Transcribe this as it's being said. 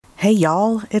Hey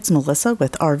y'all, it's Melissa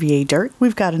with RVA Dirt.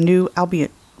 We've got a new,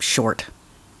 albeit short,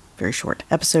 very short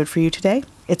episode for you today.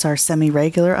 It's our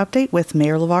semi-regular update with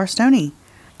Mayor LeVar Stoney.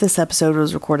 This episode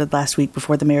was recorded last week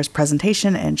before the mayor's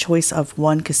presentation and choice of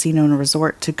one casino and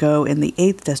resort to go in the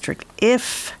 8th district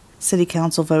if City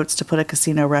Council votes to put a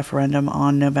casino referendum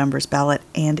on November's ballot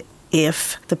and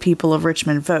if the people of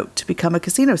Richmond vote to become a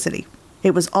casino city.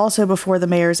 It was also before the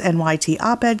mayor's NYT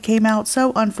op-ed came out,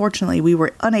 so unfortunately we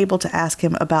were unable to ask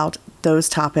him about those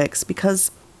topics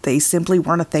because they simply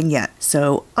weren't a thing yet.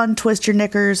 So untwist your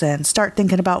knickers and start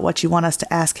thinking about what you want us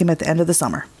to ask him at the end of the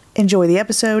summer. Enjoy the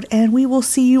episode, and we will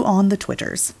see you on the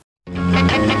Twitters. Please,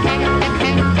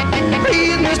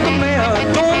 Mr.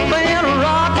 Mayor, don't ban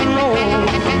rock and roll.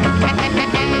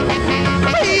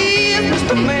 Please,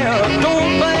 Mr. Mayor,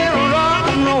 don't ban rock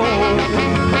and roll.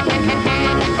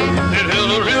 It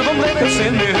is a rhythm that can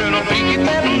send me in a beat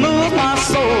that moves my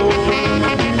soul.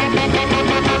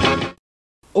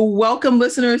 Welcome,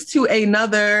 listeners, to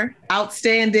another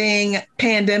outstanding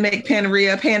pandemic,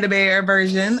 Panaria, Panda Bear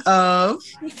version of...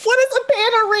 What is a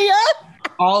Panaria?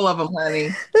 All of them,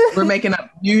 honey. We're making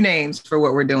up new names for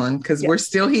what we're doing because we're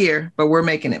still here, but we're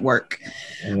making it work.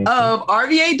 Of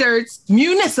RVA Dirt's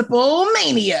Municipal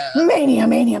Mania.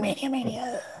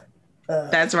 Mania.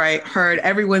 That's right. Heard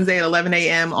every Wednesday at 11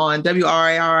 a.m. on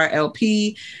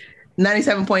WRIR-LP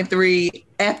 97.3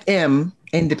 FM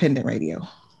Independent Radio.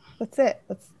 That's it.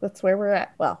 That's where we're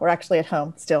at. Well, we're actually at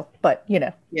home still, but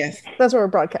Yes. that's where we're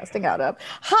broadcasting out of.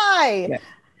 Hi, Yes.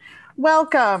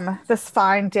 Welcome this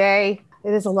fine day.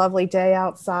 It is a lovely day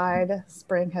outside.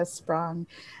 Spring has sprung,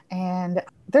 and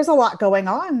there's a lot going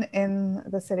on in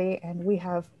the city. And we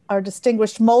have our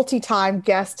distinguished multi-time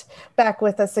guest back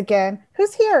with us again.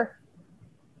 Who's here?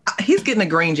 He's getting a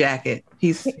green jacket. He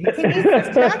needs his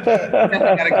jacket. Got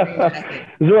a green jacket.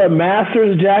 Is there a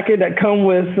master's jacket that come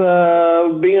with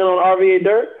being on RVA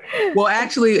Dirt? Well,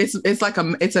 actually, it's like a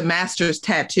master's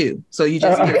tattoo. So you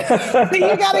just You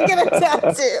gotta get a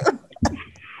tattoo.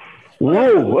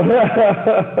 Whoa.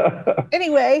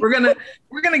 Anyway, we're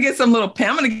gonna get some little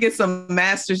pen. I'm gonna get some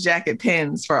master's jacket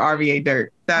pens for RVA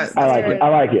Dirt. I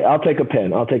like it. I'll take a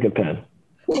pen.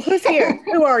 who's here?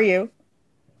 Who are you?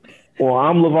 Well,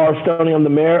 I'm LeVar Stoney. I'm the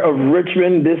mayor of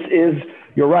Richmond.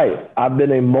 You're right. I've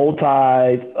been a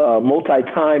multi-time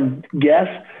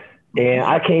guest, and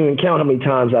I can't even count how many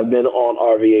times I've been on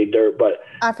RVA Dirt. But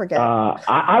I forget.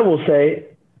 I will say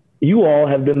you all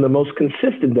have been the most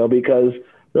consistent, though, because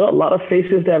there are a lot of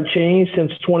faces that have changed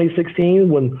since 2016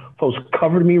 when folks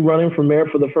covered me running for mayor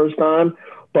for the first time.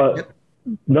 But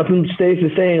nothing stays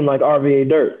the same like RVA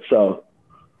Dirt. So,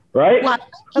 right? Well,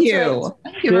 thank you.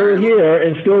 Still here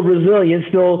and still resilient,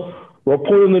 still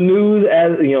reporting the news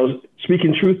as,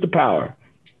 speaking truth to power.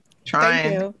 Trying.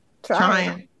 Thank you.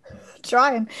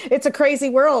 Trying. It's a crazy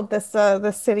world, this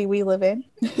city we live in.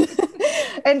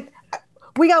 And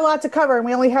we got a lot to cover, and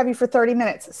we only have you for 30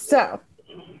 minutes. So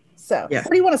yes.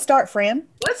 Where do you want to start, Fran?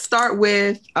 Let's start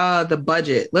with the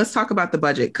budget. Let's talk about the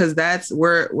budget because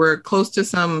we're close to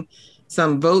some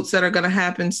votes that are going to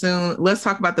happen soon. Let's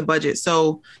talk about the budget.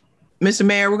 So, Mr.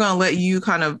 Mayor, we're going to let you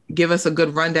kind of give us a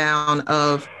good rundown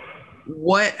of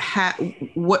what's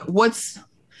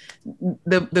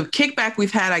the kickback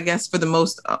we've had, I guess, for the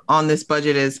most on this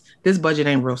budget is this budget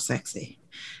ain't real sexy.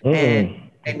 And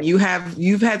you've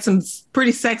had some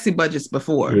pretty sexy budgets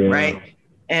before, right?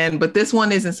 But this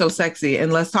one isn't so sexy.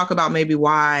 And let's talk about maybe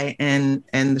why and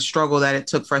the struggle that it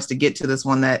took for us to get to this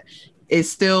one that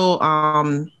is still,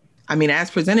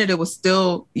 as presented, it was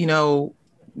still,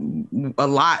 a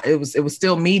lot. It was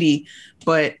still meaty,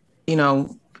 but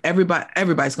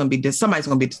everybody's going to be somebody's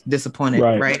going to be disappointed,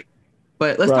 right?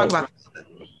 But let's talk about.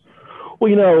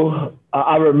 Well,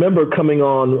 I remember coming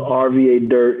on RVA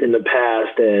Dirt in the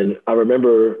past, and I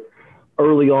remember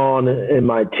early on in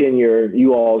my tenure,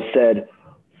 you all said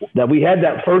that we had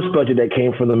that first budget that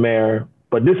came from the mayor,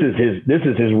 but this is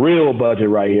his real budget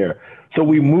right here. So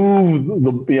we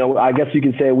moved I guess you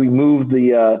could say we moved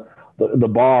the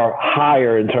bar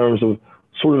higher in terms of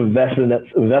sort of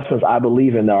investments I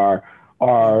believe in are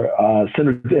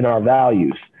centered in our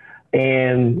values,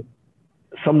 and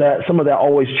some of that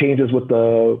always changes with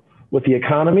the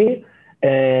economy.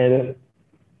 And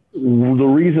the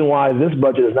reason why this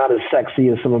budget is not as sexy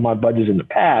as some of my budgets in the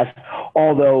past,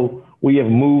 although we have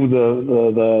moved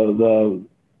the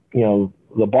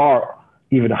bar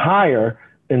even higher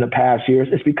in the past years,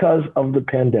 is because of the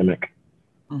pandemic.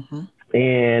 Mm-hmm.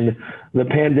 And the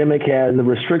pandemic and the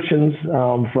restrictions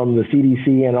from the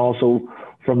CDC and also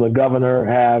from the governor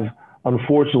have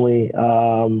unfortunately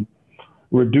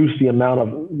reduced the amount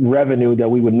of revenue that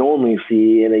we would normally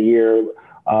see in a year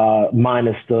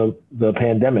minus the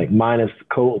pandemic, minus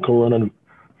coronavirus,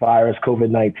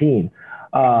 COVID-19.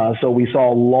 So we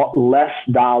saw a lot less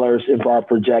dollars in our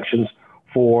projections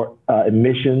for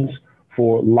emissions,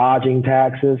 for lodging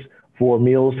taxes, for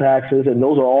meals taxes. And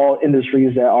those are all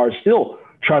industries that are still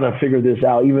trying to figure this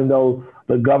out, even though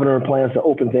the governor plans to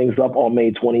open things up on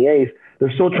May 28th.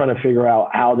 They're still trying to figure out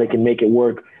how they can make it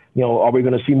work. Are we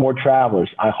going to see more travelers?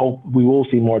 I hope we will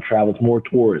see more travelers, more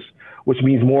tourists, which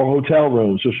means more hotel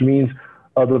rooms, which means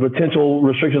the potential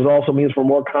restrictions also means for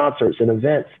more concerts and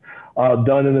events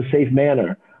done in a safe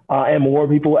manner, and more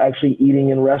people actually eating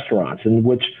in restaurants, in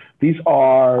which these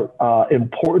are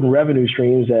important revenue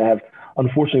streams that have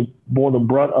unfortunately borne the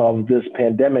brunt of this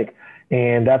pandemic.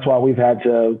 And that's why we've had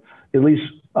to at least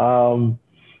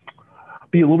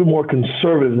be a little bit more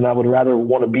conservative than I would rather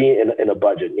want to be in a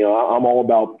budget. I'm all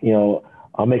about,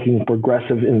 making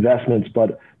progressive investments,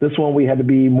 but this one we had to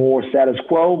be more status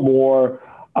quo, more,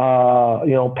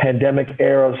 pandemic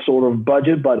era sort of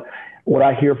budget. But what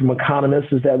I hear from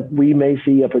economists is that we may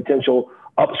see a potential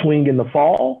upswing in the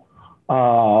fall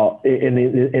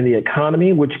in the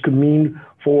economy, which could mean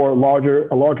for a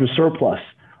larger surplus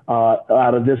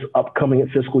out of this upcoming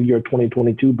fiscal year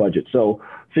 2022 budget. So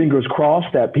fingers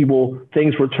crossed that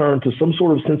things return to some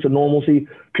sort of sense of normalcy.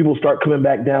 People start coming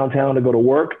back downtown to go to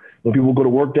work. When people go to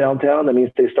work downtown, that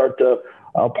means they start to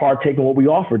partake in what we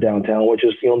offer downtown, which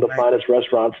is the finest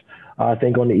restaurants, I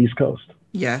think, on the East Coast.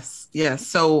 Yes.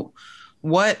 So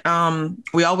what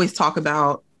we always talk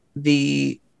about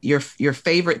your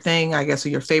favorite thing, I guess, or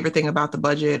your favorite thing about the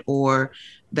budget, or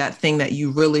that thing that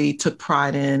you really took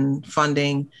pride in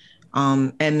funding.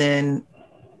 And then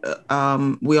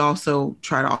we also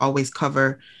try to always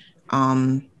cover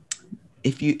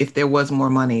if there was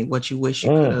more money, what you wish you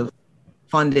could have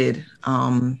funded,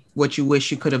 what you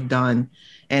wish you could have done.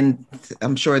 And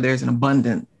I'm sure there's an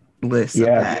abundant list of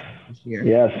that here.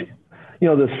 Yes.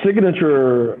 The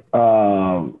signature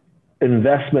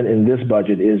investment in this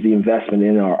budget is the investment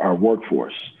in our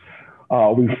workforce.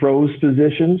 We froze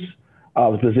positions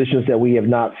that we have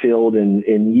not filled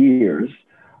in years.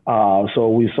 So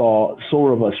we saw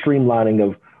sort of a streamlining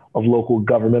of local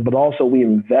government, but also we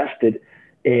invested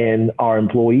in our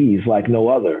employees like no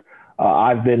other.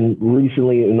 I've been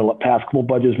recently, in the past couple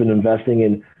budgets, been investing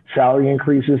in salary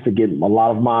increases to get a lot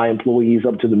of my employees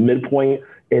up to the midpoint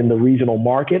in the regional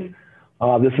market.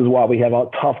 This is why we have a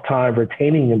tough time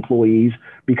retaining employees,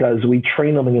 because we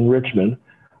train them in Richmond.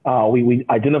 We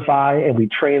identify and we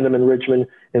train them in Richmond,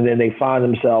 and then they find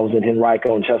themselves in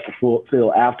Henrico and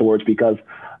Chesterfield afterwards, because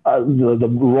the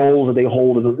roles that they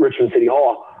hold in the Richmond City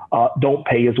Hall don't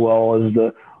pay as well as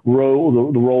the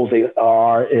roles they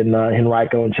are in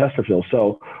Henrico and Chesterfield.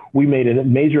 So we made a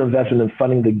major investment in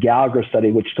funding the Gallagher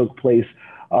study, which took place,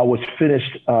 was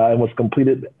finished and was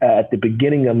completed at the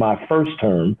beginning of my first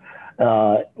term.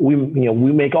 We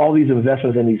make all these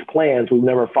investments in these plans. We've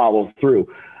never followed through.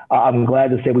 I'm glad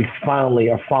to say we finally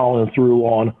are following through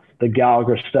on the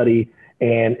Gallagher study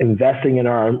and investing in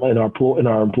our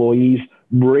employees,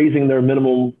 raising their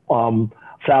minimum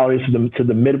salaries to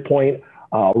the midpoint.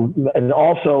 And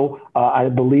also, I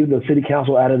believe the city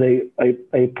council added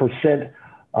a percent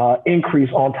increase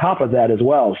on top of that as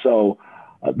well. So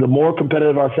the more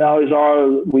competitive our salaries are,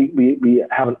 we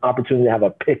have an opportunity to have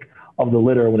a pick of the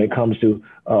litter when it comes to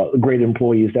great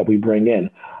employees that we bring in.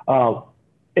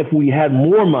 If we had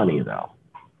more money, though,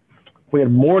 if we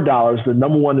had more dollars, the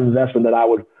number one investment that I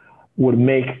would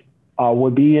make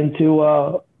would be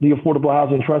into the Affordable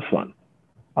Housing Trust Fund.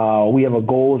 We have a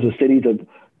goal as a city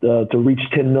to reach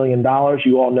 $10 million.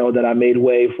 You all know that I made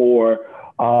way for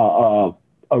a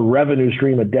revenue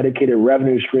stream, a dedicated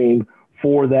revenue stream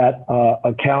for that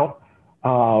account.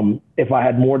 If I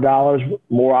had more dollars,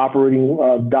 more operating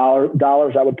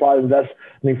dollars, I would probably invest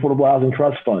in the Affordable Housing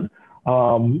Trust Fund,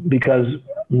 because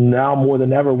now more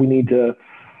than ever, we need to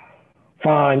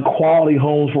find quality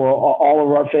homes for all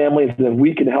of our families, that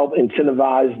we can help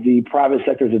incentivize the private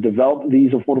sector to develop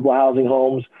these affordable housing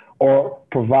homes, or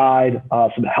provide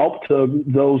some help to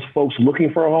those folks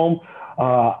looking for a home.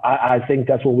 I think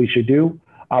that's what we should do.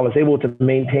 I was able to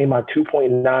maintain my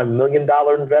 $2.9 million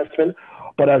investment,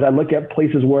 but as I look at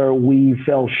places where we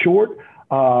fell short,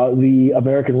 the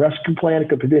American Rescue Plan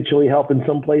could potentially help in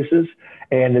some places.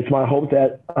 And it's my hope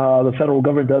that the federal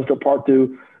government does their part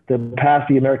to pass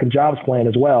the American Jobs Plan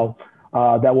as well.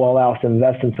 That will allow us to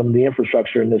invest in some of the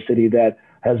infrastructure in the city that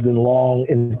has been long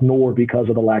ignored because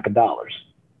of the lack of dollars.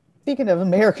 Speaking of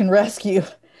American Rescue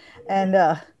and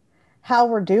how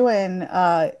we're doing,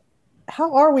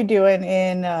 how are we doing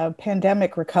in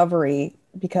pandemic recovery?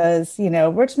 because,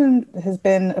 Richmond has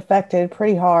been affected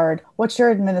pretty hard. What's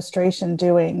your administration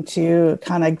doing to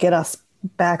kind of get us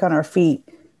back on our feet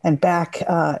and back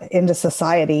into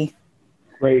society?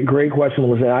 Great question,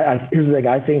 Melissa. Here's the thing.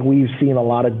 I think we've seen a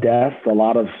lot of death, a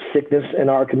lot of sickness in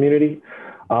our community.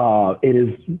 It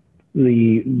is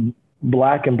the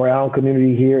Black and brown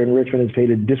community here in Richmond has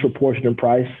paid a disproportionate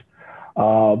price.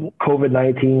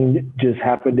 COVID-19 just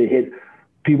happened to hit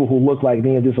people who look like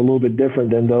me and just a little bit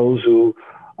different than those who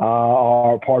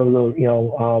are part of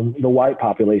the white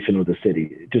population of the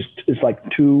city. It's like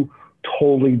two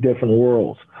totally different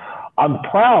worlds. I'm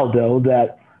proud, though,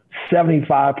 that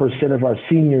 75% of our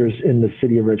seniors in the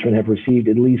city of Richmond have received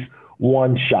at least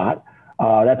one shot.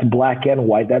 That's Black and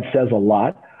white. That says a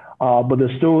lot. But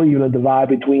there's still even a divide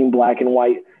between Black and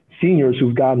white seniors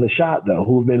who've gotten the shot, though,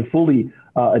 who've been fully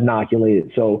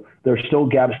inoculated. So there's still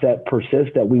gaps that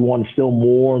persist that we want still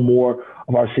more and more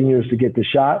of our seniors to get the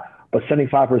shot. But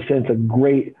 75% is a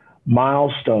great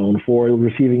milestone for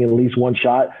receiving at least one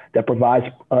shot that provides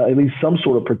at least some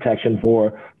sort of protection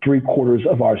for 3/4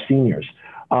 of our seniors.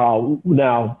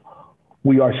 Now,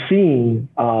 we are seeing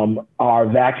our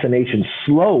vaccination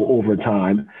slow over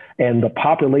time, and the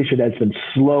population that's been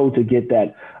slow to get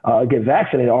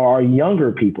vaccinated are our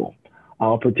younger people,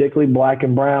 particularly Black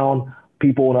and brown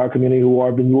people in our community who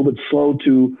have been a little bit slow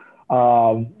to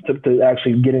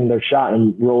actually getting their shot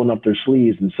and rolling up their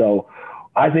sleeves. And so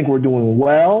I think we're doing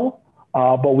well,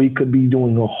 but we could be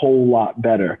doing a whole lot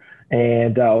better.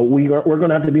 And we're going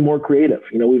to have to be more creative.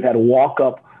 We've had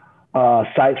walk-up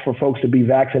sites for folks to be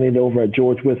vaccinated over at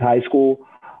George Wythe High School.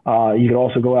 You can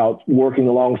also go out working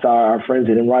alongside our friends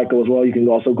at Henrico as well. You can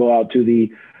also go out to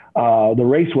the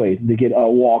Raceway to get a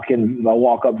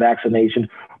walk-up vaccination.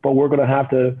 But we're going to have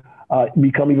to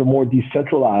become even more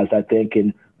decentralized, I think,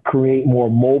 and create more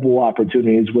mobile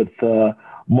opportunities with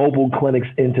mobile clinics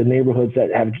into neighborhoods that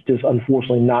have just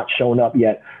unfortunately not shown up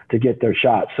yet to get their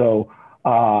shot. So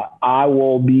I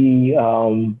will be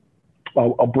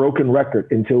a broken record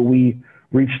until we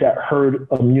reach that herd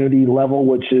immunity level,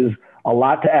 which is a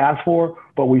lot to ask for,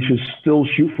 but we should still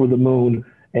shoot for the moon.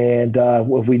 And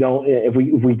if we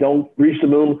don't reach the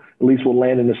moon, at least we'll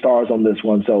land in the stars on this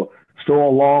one. So still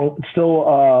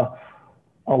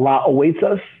a lot awaits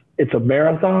us. It's a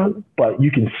marathon, but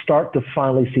you can start to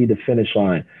finally see the finish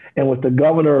line. And with the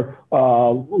governor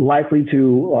likely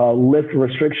to lift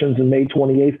restrictions in May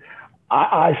 28th,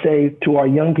 I say to our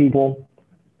young people,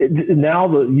 now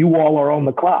that you all are on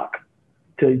the clock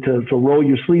to roll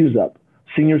your sleeves up.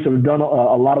 Seniors have done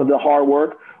a lot of the hard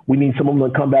work. We need some of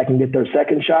them to come back and get their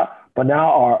second shot. But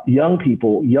now our young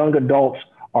people, young adults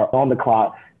are on the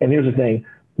clock. And here's the thing.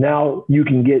 Now you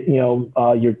can get,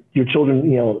 your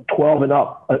children, 12 and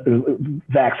up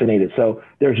vaccinated. So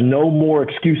there's no more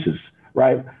excuses,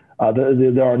 right?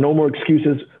 There are no more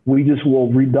excuses. We just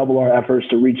will redouble our efforts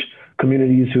to reach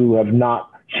communities who have not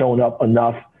shown up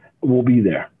enough. We'll be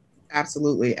there.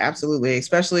 Absolutely. Absolutely.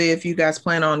 Especially if you guys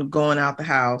plan on going out the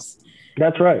house.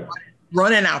 That's right.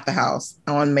 Running out the house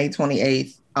on May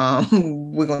 28th.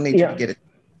 We're going to need you to get it.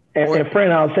 And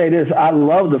Fran, I'll say this. I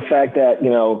love the fact that,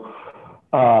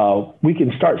 we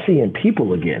can start seeing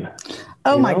people again.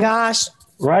 Oh my gosh.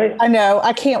 Right? I know.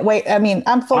 I can't wait. I mean,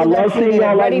 I'm fully vaccinated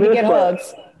and ready to get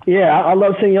hugs. Yeah, I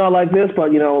love seeing y'all like this,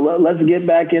 but let's get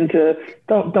back into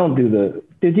don't do the.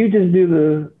 Did you just do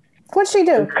the? What'd she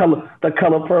do? The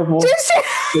color purple. Did she?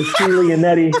 The Celie and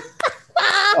Nettie.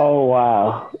 Oh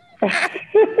wow.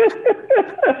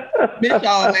 Miss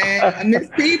y'all, man. I miss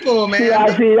people, man. See,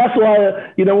 I see. That's why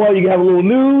you can have a little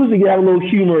news, you can have a little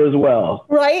humor as well.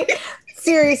 Right?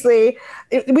 Seriously,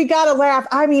 we gotta laugh.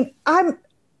 I mean,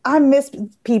 I miss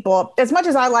people as much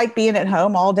as I like being at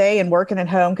home all day and working at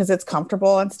home because it's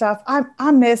comfortable and stuff.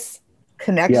 I miss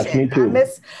connection. Yes, me too. I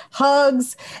miss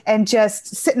hugs and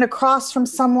just sitting across from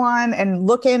someone and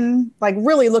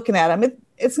really looking at them.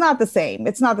 It's not the same.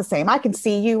 It's not the same. I can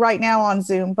see you right now on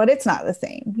Zoom, but it's not the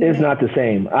same. It's not the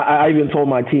same. I even told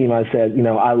my team, I said,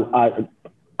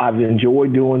 I've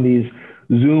enjoyed doing these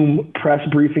Zoom press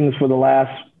briefings for the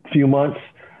last few months,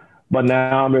 but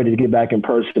now I'm ready to get back in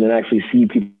person and actually see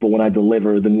people when I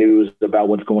deliver the news about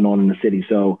what's going on in the city.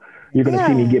 So you're going to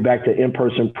see me get back to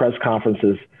in-person press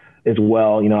conferences as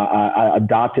well. I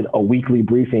adopted a weekly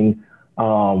briefing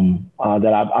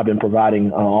that I've been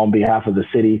providing on behalf of the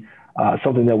city.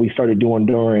 Something that we started doing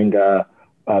during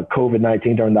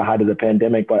COVID-19 during the height of the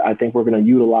pandemic, but I think we're going to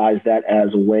utilize that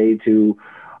as a way to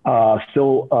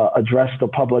still address the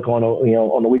public on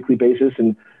a weekly basis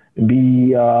and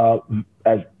be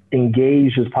as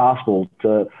engaged as possible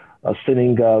to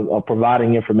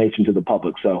providing information to the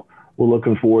public. So we're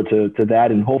looking forward to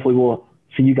that, and hopefully we'll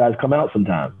see you guys come out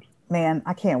sometime. Man,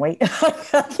 I can't wait.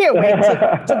 I can't wait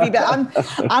to be back.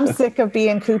 I'm sick of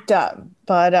being cooped up,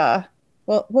 but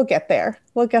we'll get there.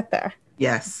 We'll get there.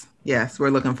 Yes,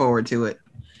 we're looking forward to it.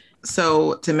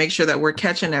 So to make sure that we're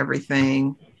catching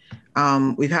everything,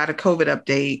 we've had a COVID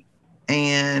update,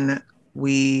 and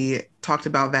we talked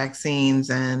about vaccines,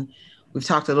 and we've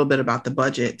talked a little bit about the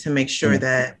budget to make sure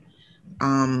that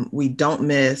we don't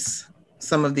miss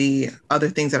some of the other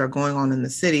things that are going on in the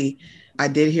city. I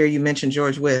did hear you mention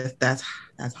George Wythe. That's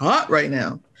hot right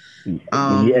now.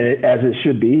 Yeah, as it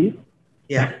should be.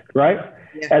 Yeah. Right?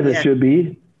 Yeah, as it should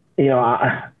be. You know,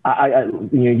 I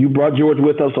you brought George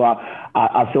with us, so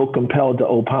I feel compelled to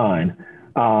opine.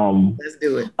 Let's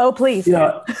do it. Oh, please. You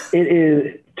know, it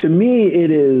is, to me,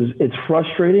 it's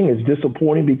frustrating. It's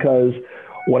disappointing because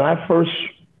when I first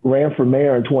ran for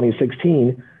mayor in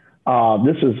 2016,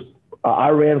 I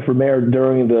ran for mayor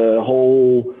during the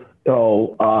whole,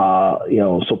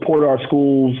 support our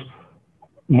schools,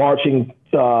 marching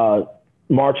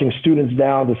students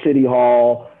down to City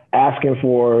Hall, asking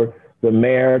for the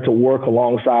mayor to work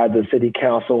alongside the city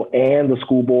council and the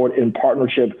school board in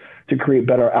partnership to create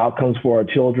better outcomes for our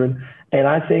children. And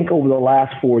I think over the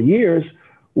last 4 years,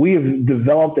 we have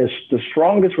developed the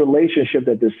strongest relationship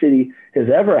that the city has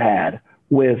ever had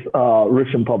with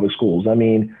Richmond Public Schools. I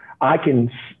mean, I can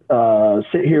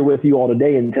sit here with you all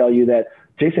today and tell you that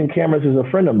Jason Cameron is a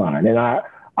friend of mine, and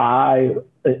I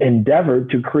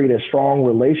endeavored to create a strong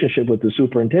relationship with the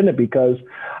superintendent because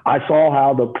I saw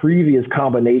how the previous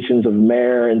combinations of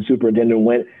mayor and superintendent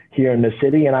went here in the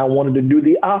city, and I wanted to do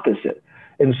the opposite.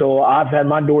 And so I've had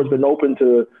my doors been open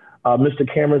to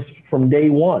Mr. Cameron from day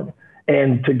one.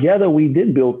 And together we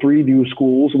did build 3 new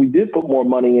schools. We did put more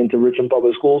money into Richmond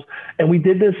Public Schools, and we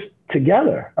did this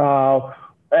together.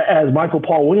 As Michael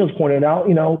Paul Williams pointed out,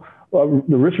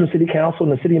 the Richmond City Council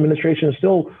and the city administration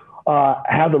still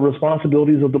have the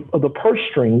responsibilities of the purse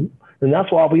string, and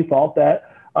that's why we thought that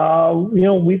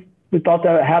we thought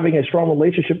that having a strong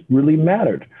relationship really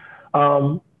mattered.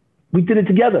 We did it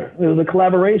together. It was a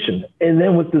collaboration, and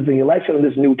then with the election of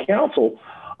this new council,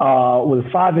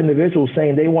 with 5 individuals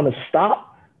saying they want to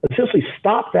essentially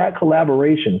stop that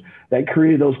collaboration that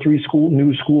created those 3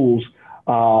 new schools.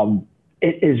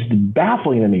 It is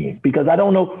baffling to me because I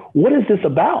don't know, what is this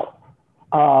about?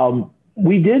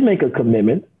 We did make a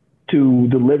commitment to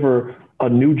deliver a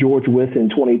new George Wythe in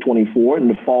 2024, in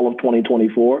the fall of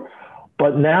 2024.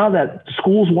 But now that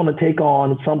schools want to take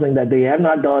on something that they have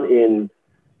not done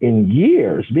in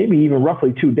years, maybe even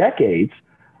roughly 2 decades,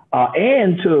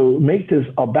 and to make this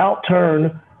about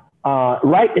turn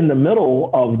right in the middle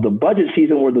of the budget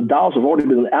season where the dollars have already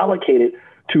been allocated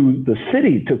to the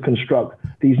city to construct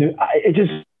these new, it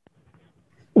just,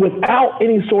 without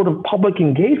any sort of public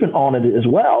engagement on it as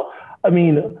well. I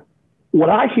mean, what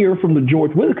I hear from the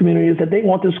George Wythe community is that they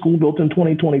want this school built in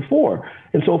 2024.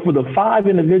 And so for the 5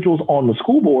 individuals on the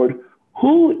school board,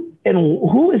 who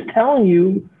is telling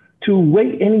you to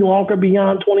wait any longer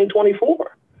beyond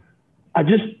 2024? I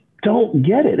just don't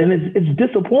get it. And it's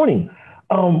disappointing.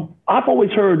 I've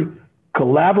always heard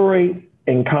collaborate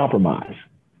and compromise.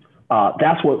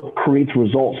 That's what creates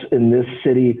results in this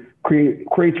city,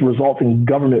 creates results in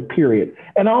government, period.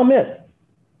 And I'll admit,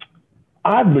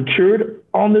 I've matured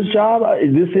on this job.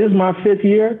 This is my 5th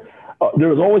year.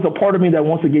 There's always a part of me that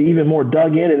wants to get even more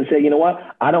dug in and say, you know what,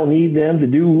 I don't need them to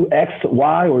do X,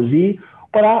 Y, or Z.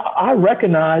 But I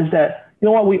recognize that, you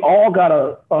know what, we all got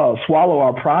to swallow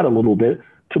our pride a little bit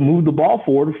to move the ball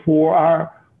forward for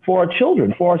our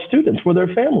children, for our students, for their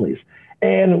families.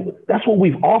 And that's what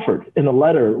we've offered in the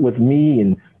letter with me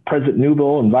and President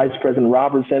Newbill and Vice President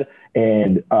Robertson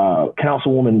and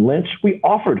Councilwoman Lynch. We've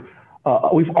offered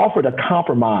a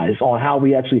compromise on how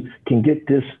we actually can get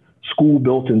this school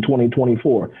built in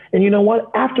 2024. And you know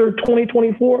what? After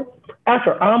 2024,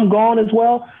 after I'm gone as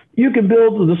well,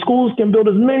 the schools can build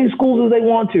as many schools as they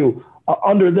want to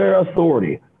under their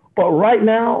authority. But right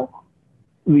now,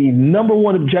 the number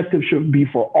one objective should be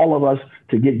for all of us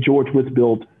to get George Wythe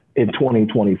built in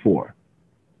 2024.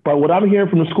 But what I'm hearing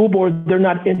from the school board, they're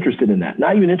not interested in that,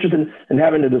 not even interested in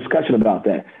having a discussion about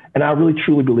that. And I really,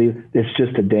 truly believe it's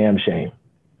just a damn shame.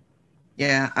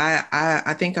 Yeah,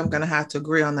 I think I'm going to have to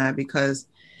agree on that because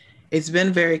it's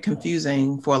been very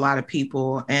confusing for a lot of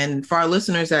people. And for our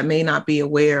listeners that may not be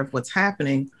aware of what's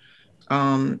happening,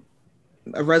 a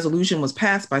resolution was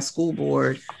passed by school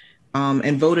board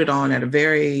and voted on at a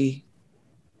very,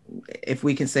 if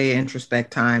we can say,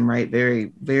 introspect time, right?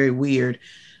 Very, very weird.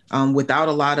 Without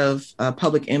a lot of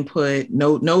public input,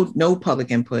 no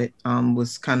public input,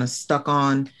 was kind of stuck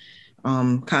on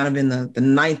kind of in the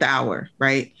 9th hour,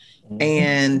 right? Mm-hmm.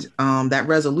 And that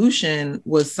resolution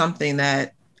was something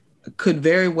that could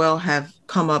very well have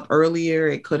come up earlier.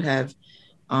 It could have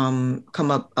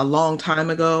come up a long time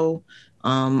ago,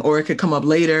 or it could come up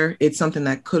later. It's something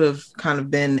that could have kind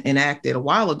of been enacted a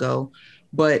while ago.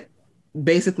 But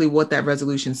basically what that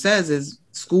resolution says is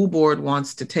school board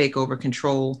wants to take over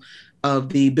control of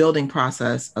the building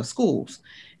process of schools.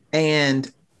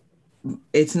 And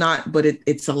it's not, but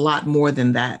it's a lot more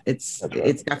than that. It's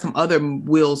got some other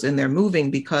wheels in there moving,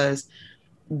 because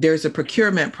there's a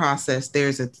procurement process,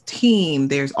 there's a team,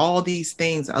 there's all these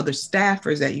things, other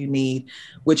staffers that you need,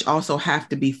 which also have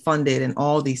to be funded and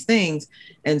all these things.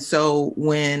 And so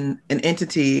when an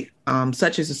entity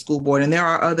such as a school board, and there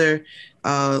are other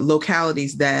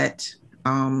localities that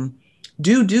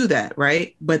do that,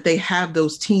 right? But they have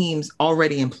those teams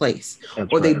already in place.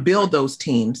 That's or right. They build those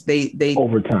teams. They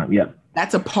over time, yeah.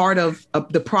 That's a part of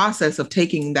the process of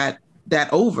taking that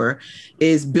over,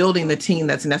 is building the team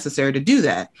that's necessary to do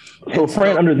that. So,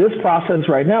 Fran, under this process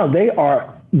right now, they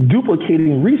are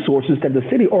duplicating resources that the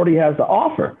city already has to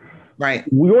offer. Right.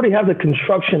 We already have the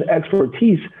construction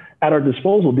expertise at our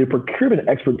disposal, the procurement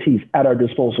expertise at our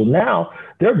disposal. Now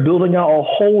they're building out a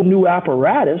whole new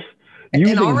apparatus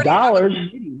using dollars.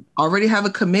 Already have a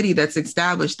committee that's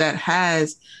established that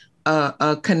has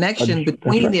a connection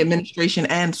between the administration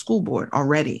and school board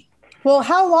already. Well,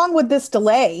 how long would this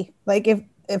delay? Like if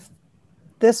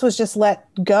this was just let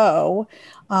go,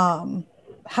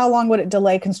 how long would it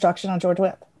delay construction on George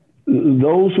Wythe?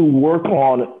 Those who work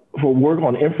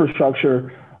on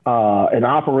infrastructure and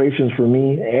operations for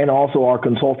me, and also our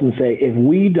consultants, say if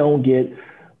we don't get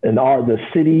the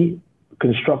city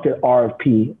constructed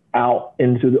RFP out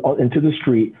into the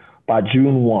street by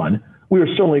June 1, we are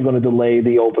certainly going to delay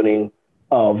the opening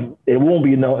of. There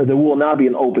will not be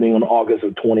an opening on August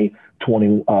of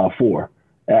 2024.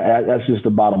 That's just the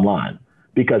bottom line,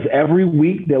 because every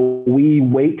week that we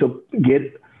wait to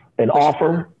get an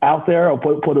offer out there or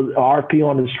put an RFP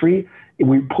on the street,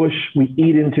 we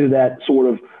eat into that sort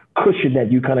of cushion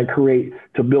that you kind of create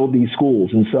to build these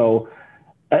schools. And so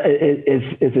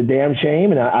it's a damn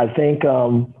shame. And I think,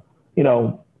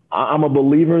 I'm a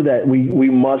believer that we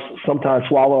must sometimes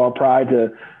swallow our pride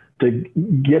to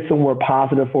get somewhere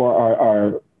positive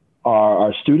for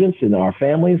our students and our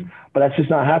families. But that's just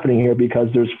not happening here, because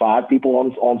there's 5 people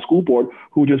on school board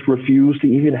who just refuse to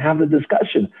even have the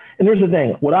discussion. And there's the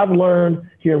thing, what I've learned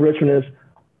here in Richmond is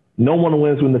no one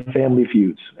wins when the family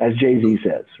feuds, as Jay-Z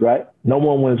says, right? No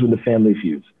one wins when the family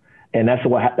feuds. And that's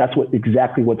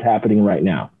exactly what's happening right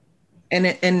now.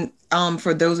 And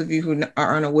for those of you who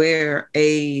are unaware,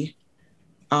 there's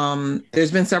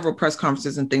been several press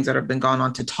conferences and things that have been going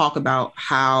on to talk about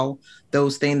how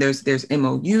those things, there's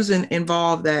MOUs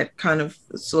involved that kind of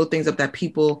slow things up, that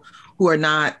people who are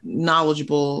not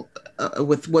knowledgeable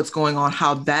with what's going on,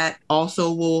 how that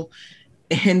also will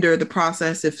hinder the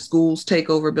process if schools take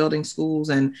over building schools.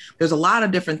 And there's a lot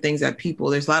of different things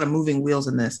there's a lot of moving wheels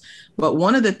in this. But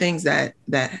one of the things that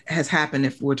has happened,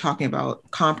 if we're talking about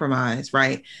compromise,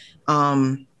 right?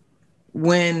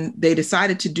 When they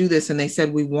decided to do this and they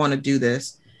said, we want to do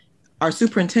this, our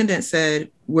superintendent said,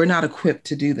 we're not equipped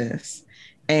to do this.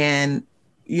 And,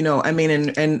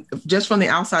 and just from the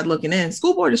outside looking in,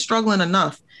 school board is struggling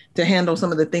enough to handle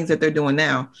some of the things that they're doing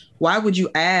now. Why would you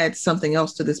add something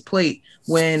else to this plate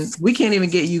when we can't even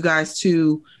get you guys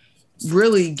to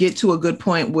really get to a good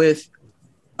point with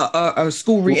a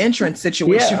school reentrance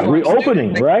situation? Yeah,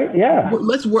 reopening, right? Yeah.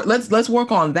 Let's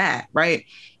work on that, right?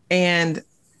 And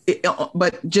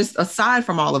but just aside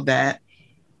from all of that,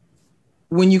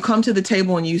 when you come to the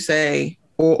table and you say,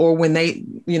 or when they,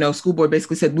 school board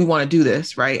basically said, we want to do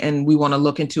this, right? And we want to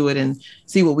look into it and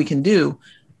see what we can do.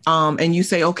 And you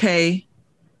say, okay,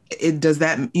 does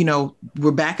that,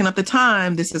 we're backing up the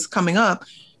time, this is coming up.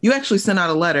 You actually sent out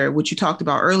a letter, which you talked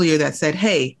about earlier, that said,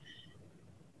 hey,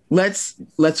 let's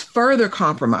further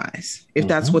compromise, if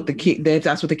that's what the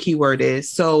key word is.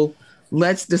 So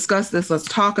let's discuss this. Let's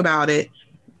talk about it.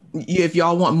 If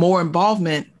y'all want more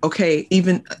involvement, okay,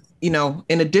 even, in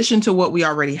addition to what we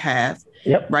already have,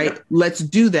 right? Let's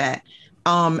do that.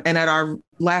 And at our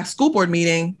last school board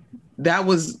meeting, that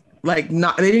was they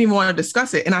didn't even want to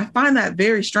discuss it. And I find that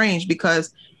very strange,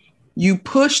 because you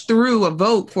push through a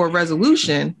vote for a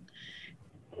resolution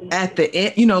at the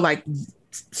end,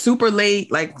 super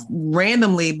late,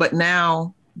 randomly, but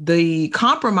now the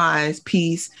compromise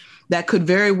piece that could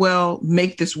very well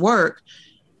make this work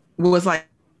was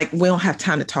we don't have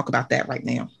time to talk about that right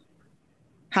now.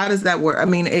 How does that work? I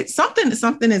mean, it's something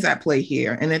is at play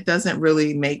here, and it doesn't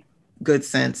really make good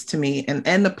sense to me. And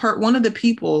one of the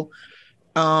people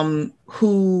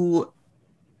who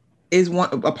is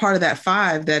a part of that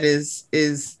 5 that is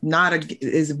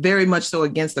very much so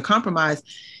against the compromise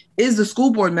is the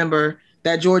school board member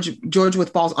that George Wythe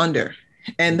falls under.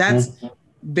 And that's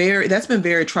been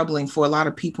very troubling for a lot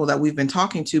of people that we've been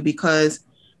talking to, because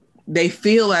they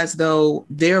feel as though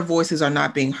their voices are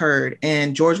not being heard.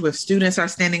 And George Wythe students are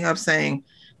standing up saying,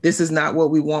 this is not what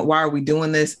we want. Why are we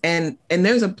doing this? And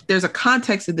there's a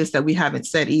context to this that we haven't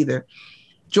said either.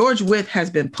 George Wythe has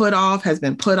been put off. And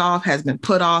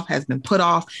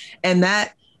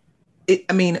that,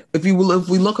 if we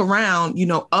look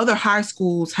around, other high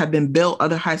schools have been built,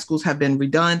 other high schools have been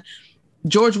redone.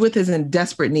 George Wythe is in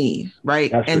desperate need,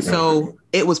 right? So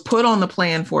it was put on the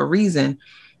plan for a reason.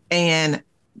 And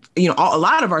a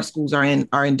lot of our schools are in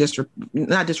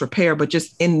not disrepair, but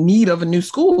just in need of a new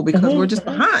school because we're just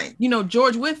behind.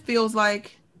 George Wythe feels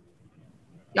like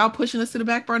y'all pushing us to the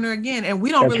back burner again, and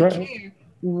we don't care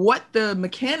what the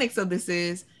mechanics of this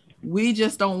is. We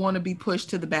just don't want to be pushed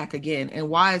to the back again. And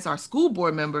why is our school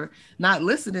board member not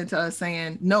listening to us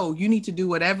saying, no, you need to do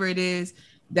whatever it is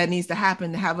that needs to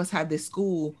happen to have us have this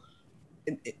school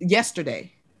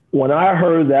yesterday? When I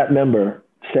heard that member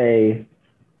say,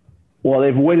 well,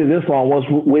 they've waited this long, once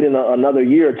waiting another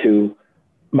year or two,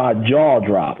 my jaw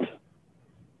dropped.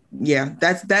 Yeah,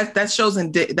 that shows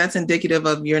that's indicative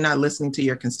of you're not listening to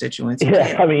your constituents.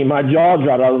 Yeah, my jaw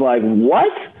dropped. I was like, what?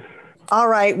 All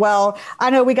right. Well, I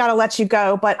know we got to let you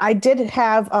go, but I did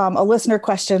have a listener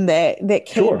question that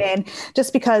came in,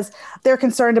 just because they're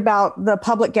concerned about the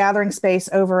public gathering space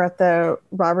over at the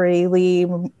Robert E. Lee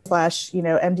 /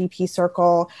 MDP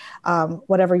Circle,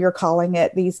 whatever you're calling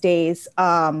it these days.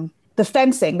 The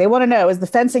fencing, they want to know, is the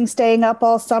fencing staying up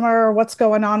all summer? What's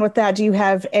going on with that? Do you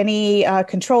have any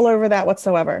control over that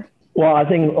whatsoever? Well, I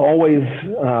think always,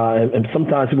 and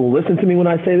sometimes people listen to me when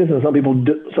I say this, and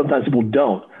sometimes people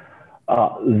don't.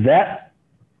 That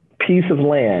piece of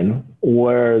land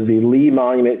where the Lee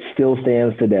Monument still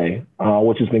stands today,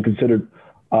 which has been considered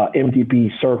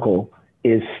MDP Circle,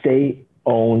 is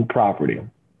state-owned property.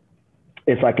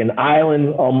 It's like an island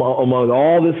among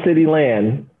all the city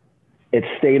land. It's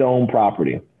state-owned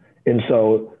property. And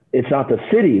so it's not the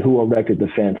city who erected the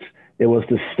fence. It was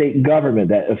the state government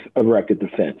that erected the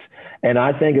fence. And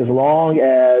I think as long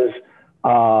as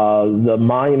the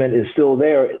monument is still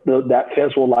there, that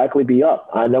fence will likely be up.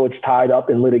 I know it's tied up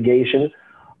in litigation.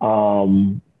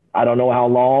 I don't know how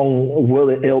long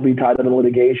it'll be tied up in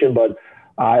litigation, but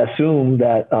I assume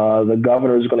that the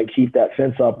governor is going to keep that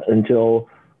fence up until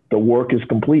the work is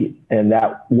complete. And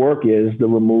that work is the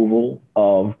removal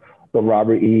of the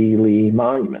Robert E. Lee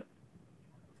Monument.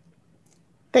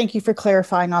 Thank you for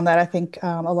clarifying on that. I think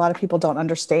a lot of people don't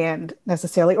understand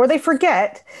necessarily, or they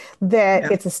forget that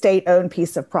it's a state-owned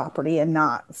piece of property and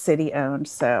not city-owned.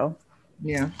 So,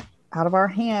 out of our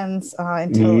hands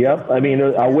until. Yep.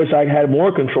 I wish I had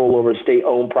more control over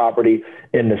state-owned property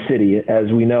in the city,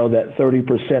 as we know that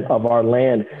 30% of our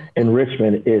land in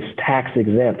Richmond is tax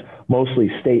exempt, mostly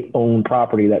state-owned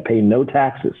property that pay no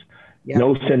taxes,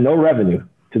 no revenue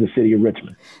to the city of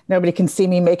Richmond. Nobody can see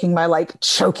me making my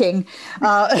choking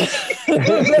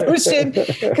motion,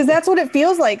 because that's what it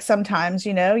feels like sometimes.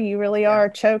 You really are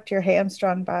choked, you're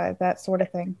hamstrung by that sort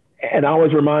of thing. And I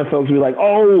always remind folks, be like,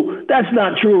 oh, that's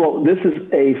not true. This is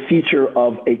a feature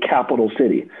of a capital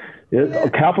city.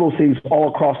 Capital cities all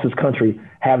across this country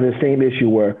have the same issue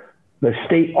where the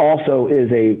state also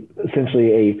is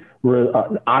essentially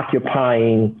an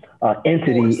occupying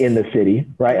entity in the city,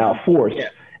 right? Force. Yeah.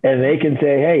 And they can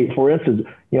say, hey, for instance,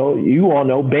 you all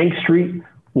know Bank Street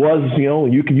was,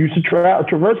 you could use to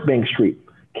traverse Bank Street.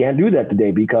 Can't do that today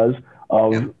because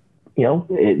of,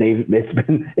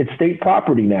 it's state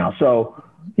property now. So,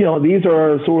 these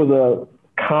are sort of the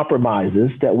compromises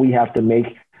that we have to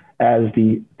make as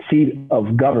the seat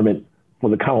of government for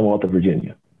the Commonwealth of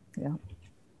Virginia. Yeah.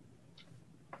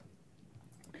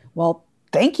 Well,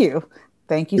 thank you.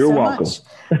 Thank you You're so welcome.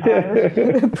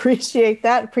 Much. Appreciate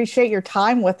that. Appreciate your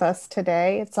time with us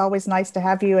today. It's always nice to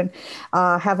have you and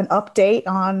have an update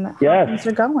on how things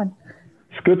are going.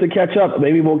 It's good to catch up.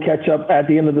 Maybe we'll catch up at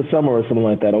the end of the summer or something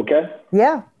like that, okay?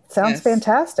 Yeah, sounds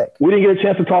fantastic. We didn't get a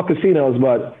chance to talk casinos,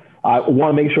 but I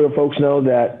want to make sure folks know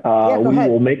that we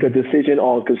will make a decision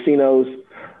on casinos,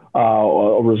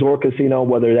 a resort casino,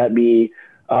 whether that be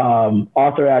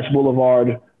Arthur Ashe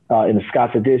Boulevard, in the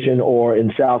Scott's Addition or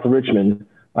in South Richmond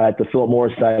at the Philip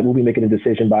Morris site. We'll be making a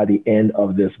decision by the end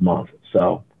of this month.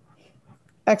 So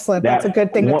excellent. That's a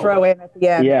good thing to throw in at the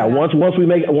end. Yeah. Once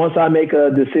I make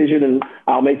a decision and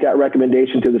I'll make that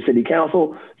recommendation to the city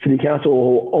council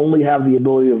will only have the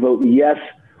ability to vote yes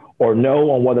or no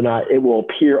on whether or not it will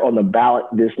appear on the ballot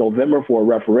this November for a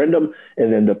referendum.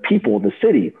 And then the people of the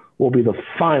city will be the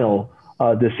final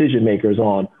decision makers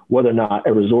on whether or not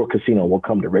a resort casino will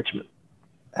come to Richmond.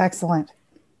 Excellent.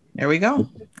 There we go.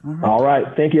 All right.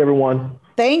 Thank you, everyone.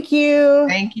 Thank you.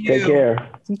 Thank you. Take care.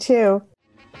 You too.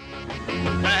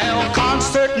 Well,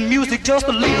 concert music just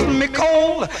leaves me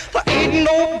cold. There ain't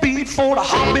no beat for the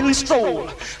hopping stroll.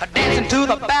 Dancing to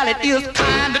the ballad is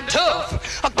kinda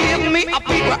tough. Give me a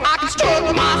beat where I can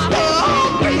strut my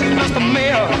stuff. Please, Mr.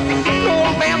 Mayor,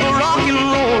 don't ban the rock and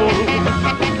roll.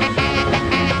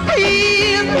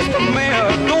 Please, Mr. Mayor,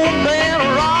 don't ban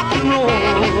rock and roll.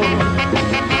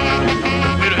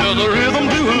 It has a rhythm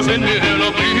to send me in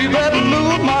a beat.